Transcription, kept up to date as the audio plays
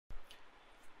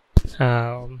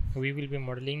We will be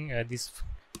modeling this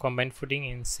combined footing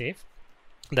in safe.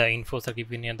 The infos are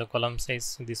given here. The column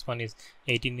size, this one is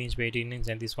 18 inch by 18 inch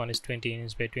and this one is 20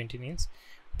 inch by 20 inch.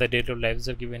 The date of lives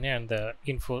are given here, and the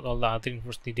info, all the other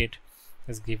infos, the date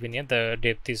is given here. The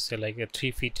depth is like a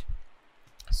 3 feet.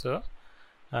 So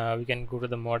we can go to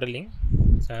the modeling.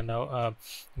 So now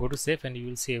go to save and you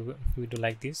will see we do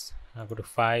like this. Go to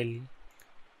file,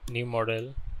 new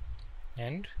model,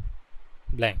 and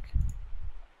blank.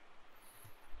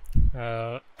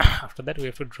 After that we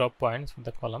have to draw points for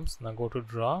the columns. Now go to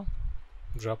draw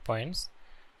points,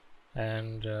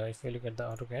 and if we look at the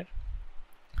AutoCAD,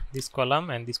 this column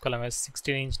and this column has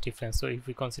 16 inch difference. So if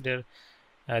we consider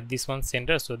this one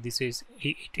center, so this is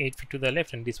 8 feet to the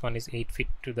left and this one is 8 feet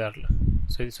to the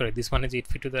sorry, this one is 8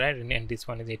 feet to the right and this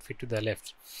one is 8 feet to the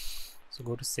left. So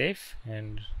go to save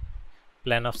and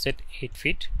plan offset 8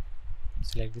 feet,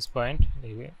 select this point,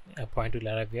 a point will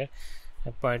arrive here.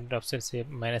 A point offset say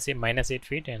minus 8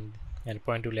 feet and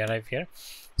point will arrive here.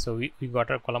 So we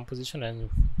got our column position, and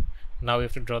now we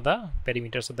have to draw the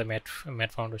perimeters of the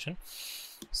mat foundation.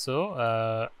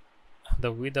 So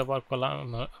the width of our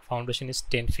column foundation is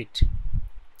 10 feet,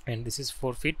 and this is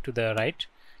 4 feet to the right,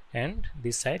 and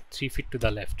this side 3 feet to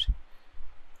the left.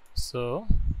 So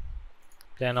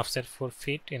plan offset 4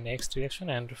 feet in X direction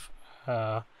and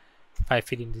 5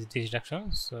 feet in this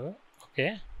direction. So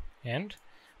okay, and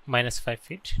minus 5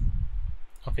 feet.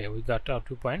 Okay, we got our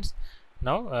 2 points.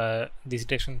 Now this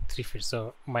direction 3 feet,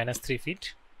 so minus 3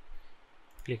 feet,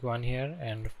 click 1 here,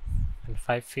 and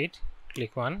 5 feet,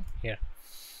 click 1 here.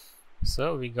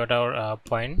 So we got our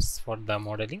points for the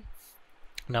modeling.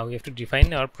 Now we have to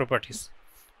define our properties.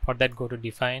 For that, go to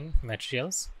define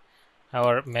materials.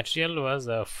 Our material was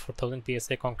 4000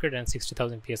 psi concrete and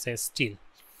 60,000 psi steel.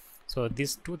 So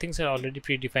these two things are already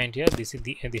predefined here. This is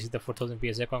the 4000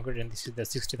 psi concrete and this is the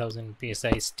 60,000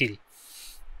 psi steel.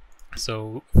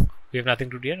 So we have nothing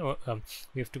to do here.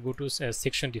 We have to go to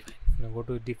section define. Now go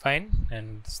to define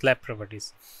and slab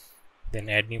properties. Then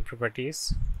add new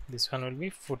properties. This one will be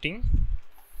footing.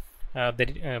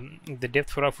 The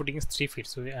depth for our footing is 3 feet.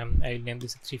 So I will name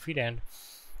this 3 feet, and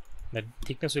the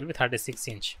thickness will be 36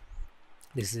 inch.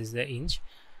 This is the inch.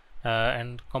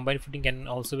 And combined footing can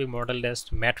also be modeled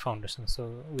as mat foundation,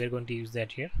 so we are going to use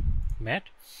that here, mat,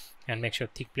 and make sure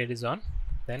thick plate is on.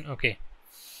 Then okay,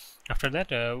 after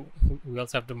that we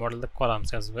also have to model the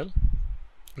columns as well.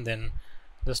 And then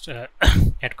just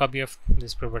add copy of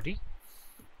this property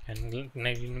and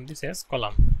name this as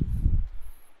column,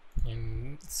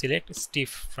 and select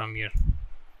stiff from here.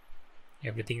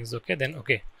 Everything is okay, then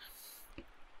okay.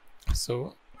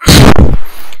 So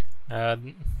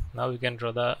now we can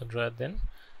draw then.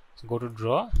 So go to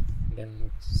draw,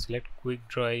 then select quick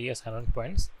draw areas around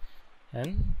points,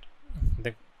 and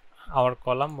our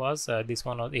column was this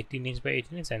one was 18 inch by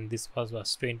 18 inch and this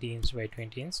was 20 inch by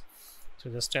 20 inch. So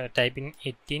just type in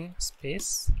 18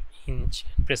 space inch,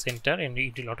 press enter, and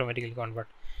it will automatically convert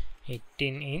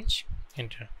 18 inch,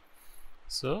 enter.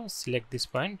 So select this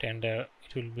point and it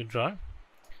will be drawn.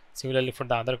 Similarly for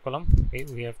the other column,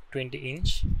 we have 20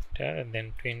 inch and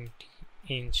then 20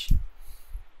 inch,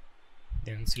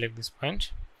 then select this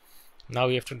point. Now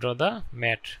we have to draw the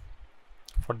mat.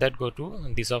 For that, go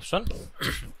to this option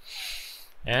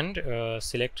and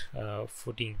select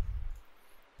footing.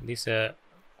 This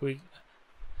quick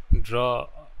draw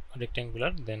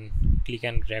rectangular, then click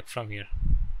and drag from here.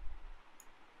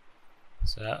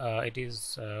 So it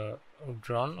is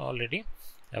drawn already.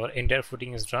 Our entire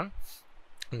footing is drawn.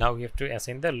 Now we have to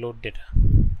assign the load data.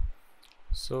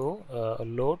 So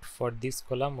load for this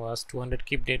column was 200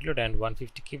 kip dead load and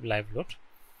 150 kip live load.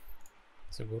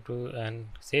 So go to and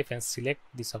save and select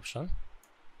this option.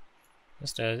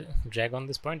 Just drag on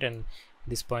this point and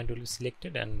this point will be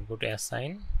selected, and go to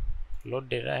assign load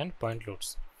data and point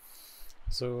loads.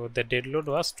 So the dead load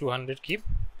was 200 kip,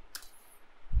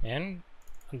 and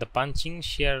the punching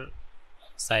shear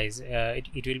size it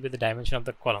will be the dimension of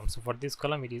the column. So for this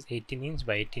column it is 18 inch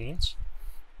by 18 inch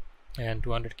and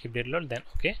 200 kip dead load. Then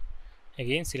okay,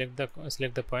 again select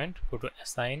the point, go to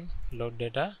assign load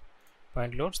data,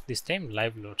 point loads, this time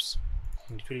live loads,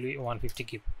 and it will be 150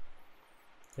 kip.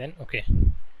 Then okay,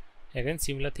 again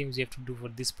similar things you have to do for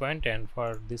this point, and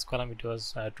for this column it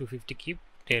was 250 kip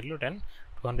dead load and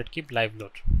 200 kip live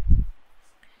load.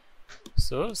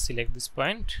 So select this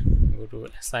point, go to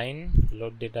assign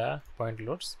load data, point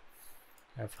loads,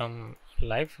 from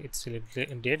live it's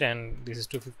selected dead, and this is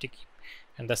 250 kip,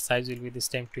 and the size will be this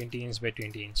time 20 inch by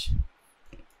 20 inch.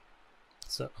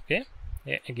 So okay,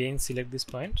 again select this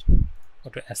point, go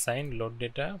to assign load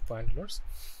data, point loads,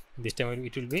 this time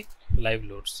it will be live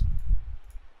loads.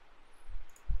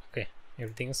 Okay,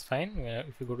 everything is fine.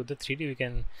 If you go to the 3D, we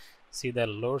can see the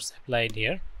loads applied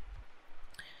here.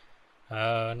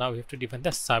 Now we have to define the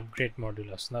subgrade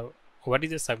modulus. Now what is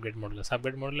the subgrade modulus?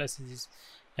 Subgrade modulus is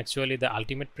actually the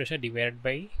ultimate pressure divided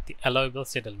by the allowable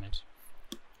settlement.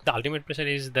 The ultimate pressure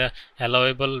is the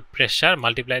allowable pressure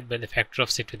multiplied by the factor of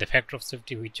safety. The factor of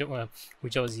safety which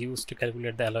was used to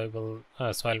calculate the allowable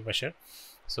soil pressure.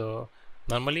 So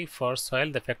normally for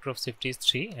soil the factor of safety is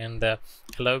 3, and the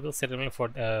allowable settlement for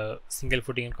single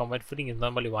footing and combined footing is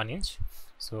normally 1 inch.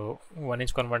 So 1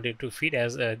 inch converted to feet,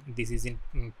 as this is in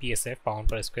PSF, pound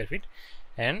per square feet,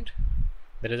 and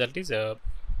the result is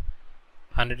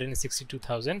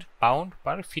 162,000 pound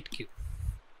per feet cube.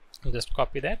 Just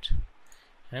copy that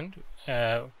and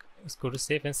let's go to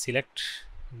save and select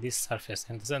this surface,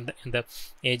 and the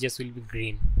edges will be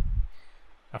green.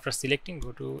 After selecting,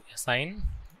 go to assign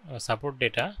support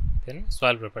data, then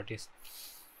soil properties.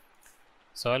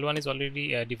 Soil 1 is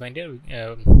already defined here.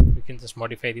 We can just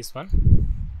modify this one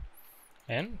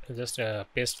and just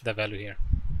paste the value here,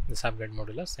 the subgrade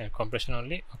modulus, and compression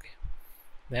only. Okay,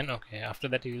 then okay, after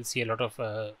that you will see a lot of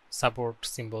support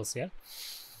symbols here.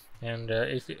 And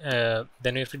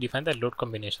then we have to define the load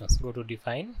combinations. Go to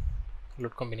define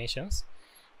load combinations,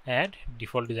 add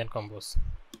default design combos.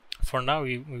 For now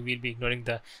we will be ignoring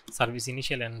the service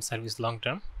initial and service long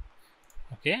term.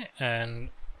 Okay, and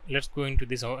let's go into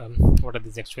this. What are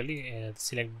these actually?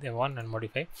 Select the one and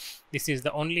modify. This is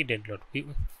the only dead load. We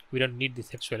don't need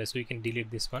this actually, so we can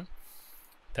delete this one.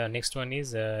 The next one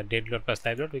is dead load plus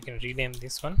live load. We can rename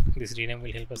this one. This rename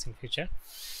will help us in future.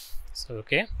 So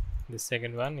okay, the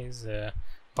second one is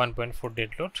 1.4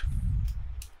 dead load.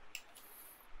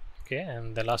 Okay,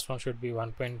 and the last one should be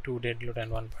 1.2 dead load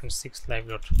and 1.6 live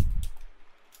load.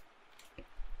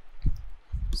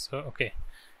 So okay,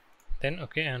 then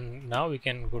okay, and now we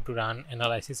can go to run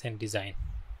analysis and design.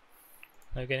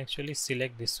 Now you can actually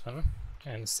select this one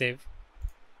and save.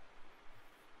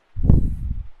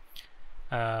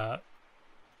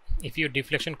 If your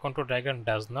deflection control diagram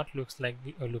does not look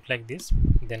like this,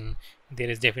 then there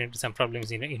is definitely some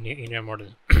problems in your model.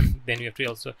 Then you have to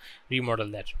also remodel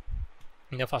that.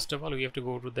 Now first of all, we have to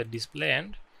go to the display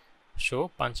and show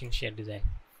punching shear design.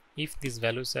 If these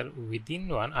values are within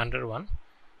 1, under 1,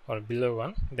 or below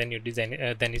 1, then your design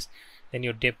then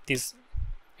your depth is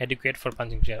adequate for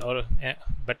punching shear. Or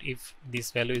but if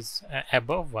this value is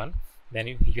above 1, then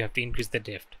you have to increase the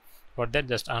depth. For that,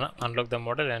 just unlock the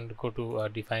model and go to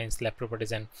define slab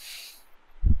properties and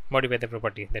modify the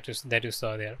property that you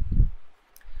saw there.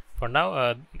 For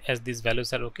now, as these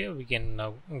values are okay, we can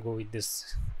now go with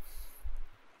this.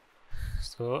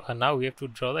 So now we have to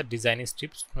draw the design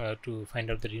strips to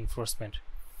find out the reinforcement.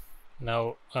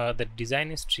 Now the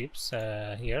design strips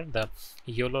here, the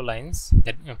yellow lines,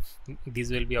 that these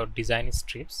will be our design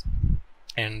strips,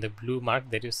 and the blue mark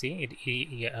that you see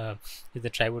is the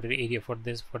tributary area for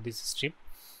this strip.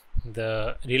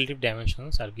 The relative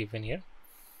dimensions are given here.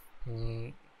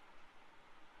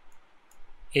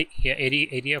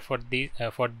 Area for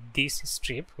this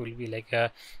strip will be like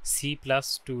a C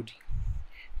plus 2D.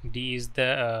 D is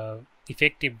the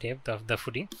effective depth of the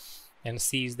footing, and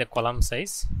C is the column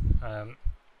size.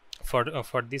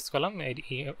 For this column,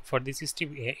 for this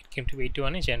strip, it came to be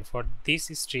 81 inch, and for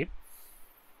this strip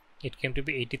it came to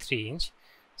be 83 inch.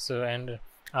 So, and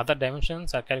other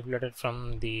dimensions are calculated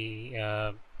from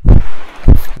the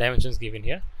dimensions given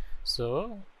here.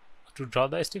 So to draw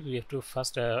the strip, we have to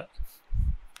first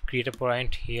create a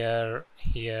point here,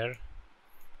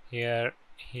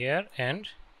 and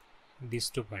these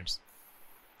 2 points.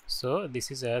 So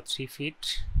this is a 3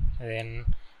 feet, then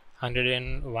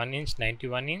 101 inch,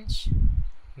 91 inch.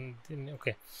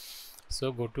 Okay,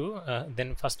 so go to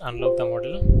then first unlock the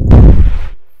model,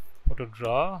 go to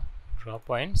draw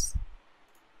points.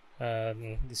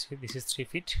 This is 3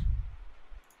 feet,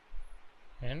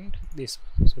 and this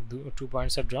one. So 2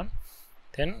 points are drawn.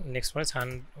 Then next one is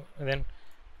then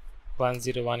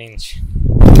 101 inch.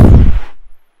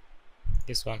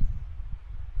 This one,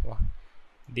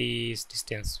 this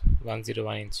distance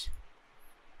 101 inch,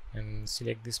 and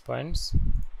select these points.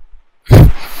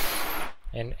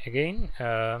 And again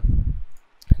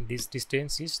this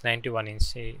distance is 91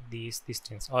 inch, this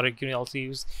distance, or you can also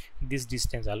use this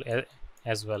distance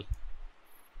as well.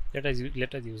 Let us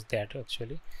use that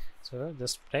actually. So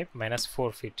just type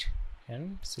 -4 feet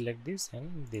and select this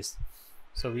and this.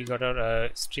 So we got our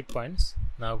strip points.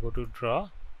 Now go to draw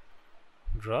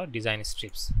design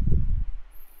strips.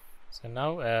 So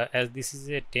now as this is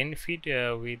a 10 feet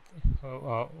with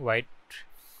white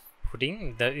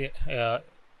footing,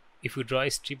 if you draw a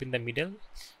strip in the middle,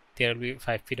 there will be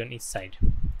 5 feet on each side.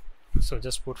 So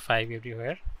just put 5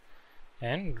 everywhere,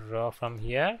 and draw from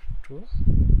here to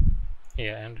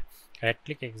here and right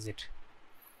click exit.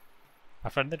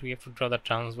 After that we have to draw the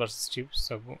transverse strip.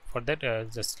 So for that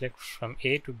just select from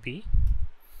A to B,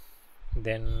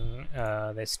 then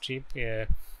the strip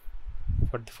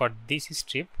for this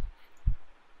strip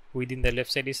within the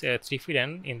left side is 3 feet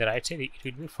and in the right side it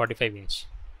will be 45 inch.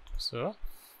 So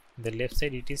the left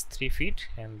side it is 3 feet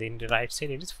and in the right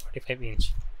side it is 45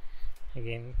 inch.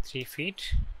 Again 3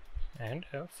 feet and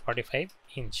 45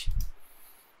 inch.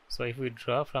 So if we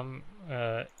draw from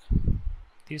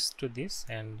this to this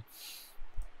and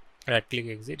right click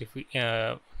exit, if we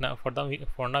now for now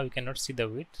we cannot see the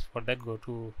width. For that go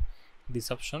to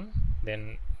this option,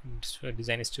 then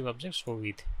design strip object, show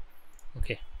width.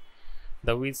 Okay,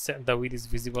 the width is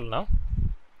visible now.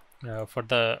 For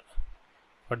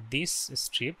this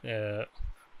strip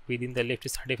within the left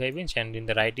is 35 inch and in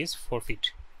the right is 4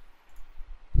 feet.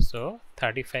 So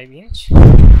 35 inch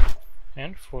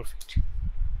and 4 feet.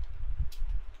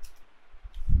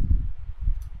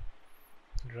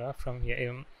 Draw from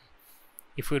here.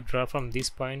 If we draw from this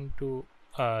point to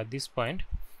this point,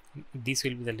 this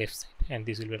will be the left side and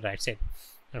this will be the right side.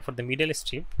 And for the middle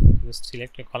strip, just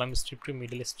select a column strip to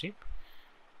middle strip,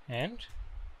 and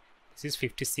this is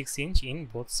 56 inch in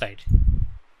both sides.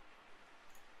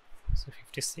 So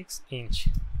 56 inch.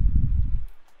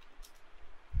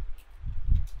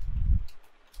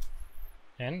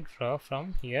 And draw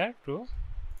from here to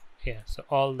here. So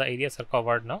all the areas are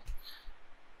covered now.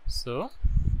 So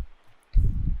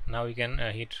now we can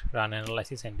hit run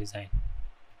analysis and design.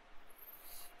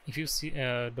 If you see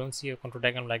don't see a control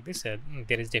diagram like this,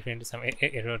 there is definitely some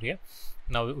error here.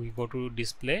 Now we go to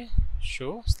display,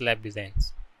 show slab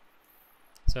designs.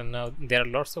 So now there are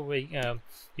lots of ways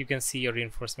you can see your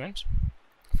reinforcement.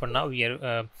 For now we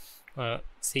are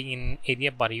seeing in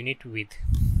area per unit width.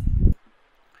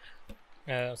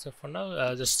 So for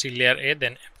now just see layer A,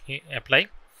 then apply.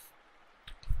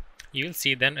 You will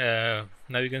see then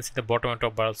now you can see the bottom and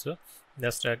top bar also.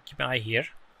 Just keep an eye here.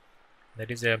 That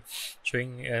is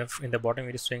showing in the bottom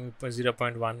it is showing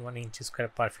 0.11 inches square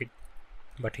per feet,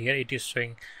 but here it is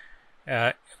showing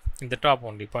in the top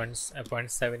only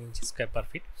 0.7 inches square per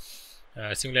feet.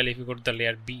 Similarly, if you go to the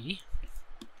layer B,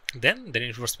 then the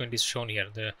reinforcement is shown here.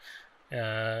 The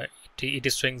it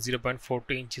is showing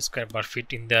 0.42 inches square per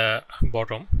feet in the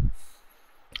bottom.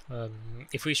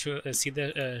 If we see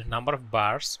the number of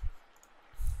bars,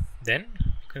 then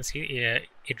you can see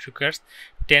it requires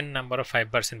 10 number of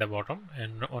fibers in the bottom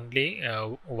and only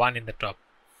 1 in the top.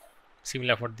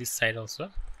 Similar for this side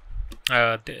also.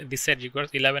 This side requires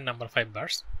 11 number of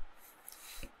fibers.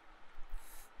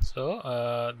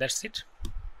 So that's it.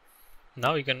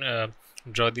 Now you can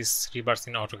draw these rebars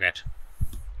in AutoCAD.